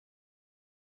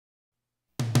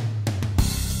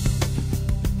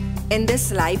In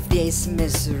this life there is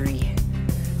misery.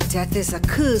 Death is a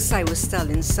curse, I was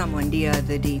telling someone the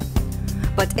other day.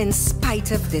 But in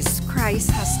spite of this,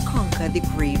 Christ has conquered the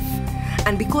grave.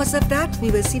 And because of that, we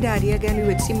will see Daddy again, we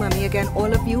will see Mommy again.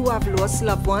 All of you who have lost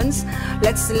loved ones,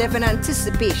 let's live in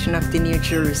anticipation of the New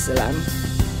Jerusalem.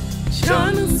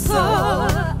 John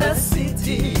saw a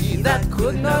city that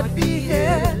could not be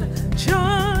hid.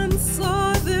 John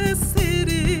saw the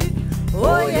city,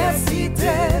 oh yes he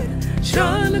did.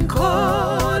 John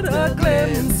caught a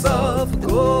glimpse of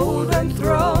golden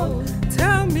throne.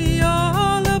 Tell me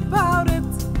all about it.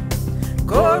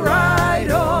 Go right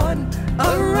on.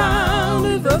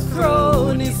 Around the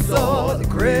throne he saw the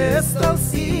crystal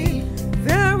sea.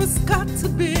 There has got to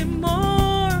be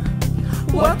more.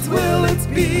 What will it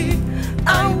be?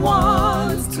 I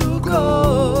want to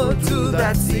go to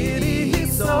that city he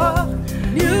saw,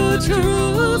 New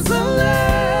Jerusalem.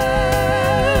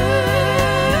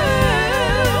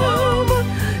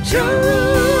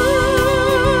 Jerusalem,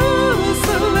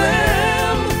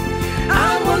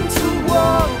 I want to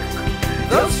walk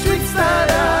those streets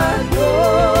that are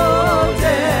golden,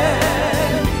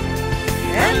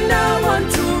 and I want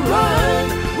to run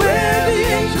where the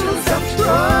angels have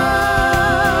trod.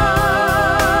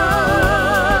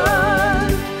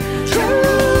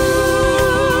 Jerusalem,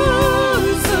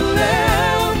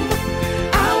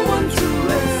 I want to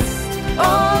rest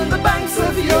on the banks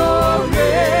of your river.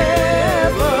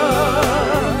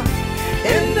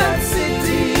 In that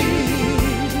city,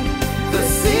 the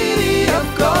city of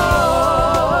God.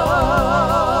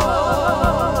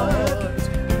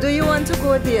 Do you want to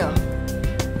go there?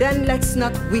 Then let's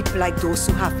not weep like those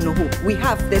who have no hope. We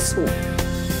have this hope.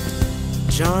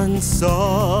 John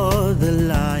saw the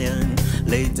lion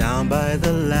laid down by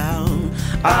the lamb.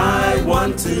 I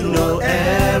want to know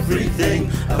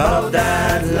everything about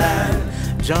that land.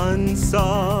 John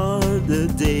saw the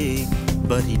day,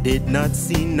 but he did not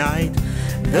see night.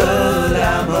 The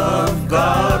Lamb of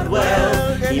God,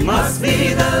 well, he must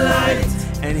be the light.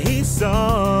 And he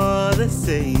saw the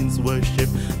saints worship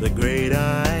the great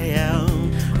I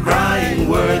am, crying,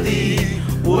 worthy,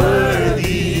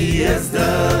 worthy is the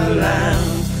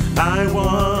Lamb. I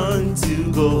want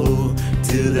to go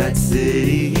to that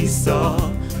city he saw,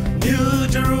 New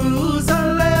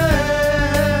Jerusalem.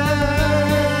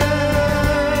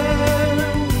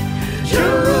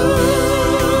 Jerusalem,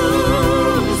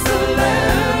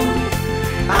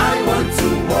 I want to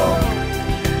walk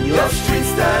your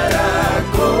streets that are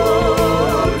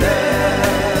golden,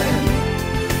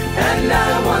 and I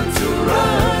want to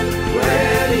run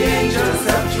where the angels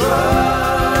have trod.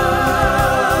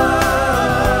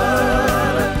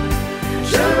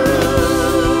 Jerusalem,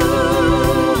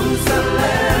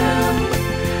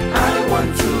 I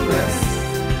want to rest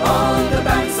on the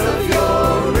banks of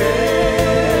your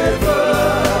river.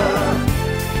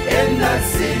 In that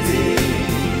city,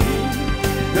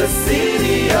 the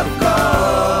city of God.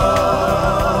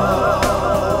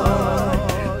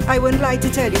 I wouldn't lie to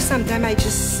tell you, sometimes I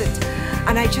just sit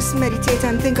and I just meditate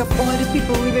and think of all the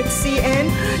people we would see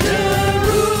in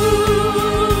Jerusalem.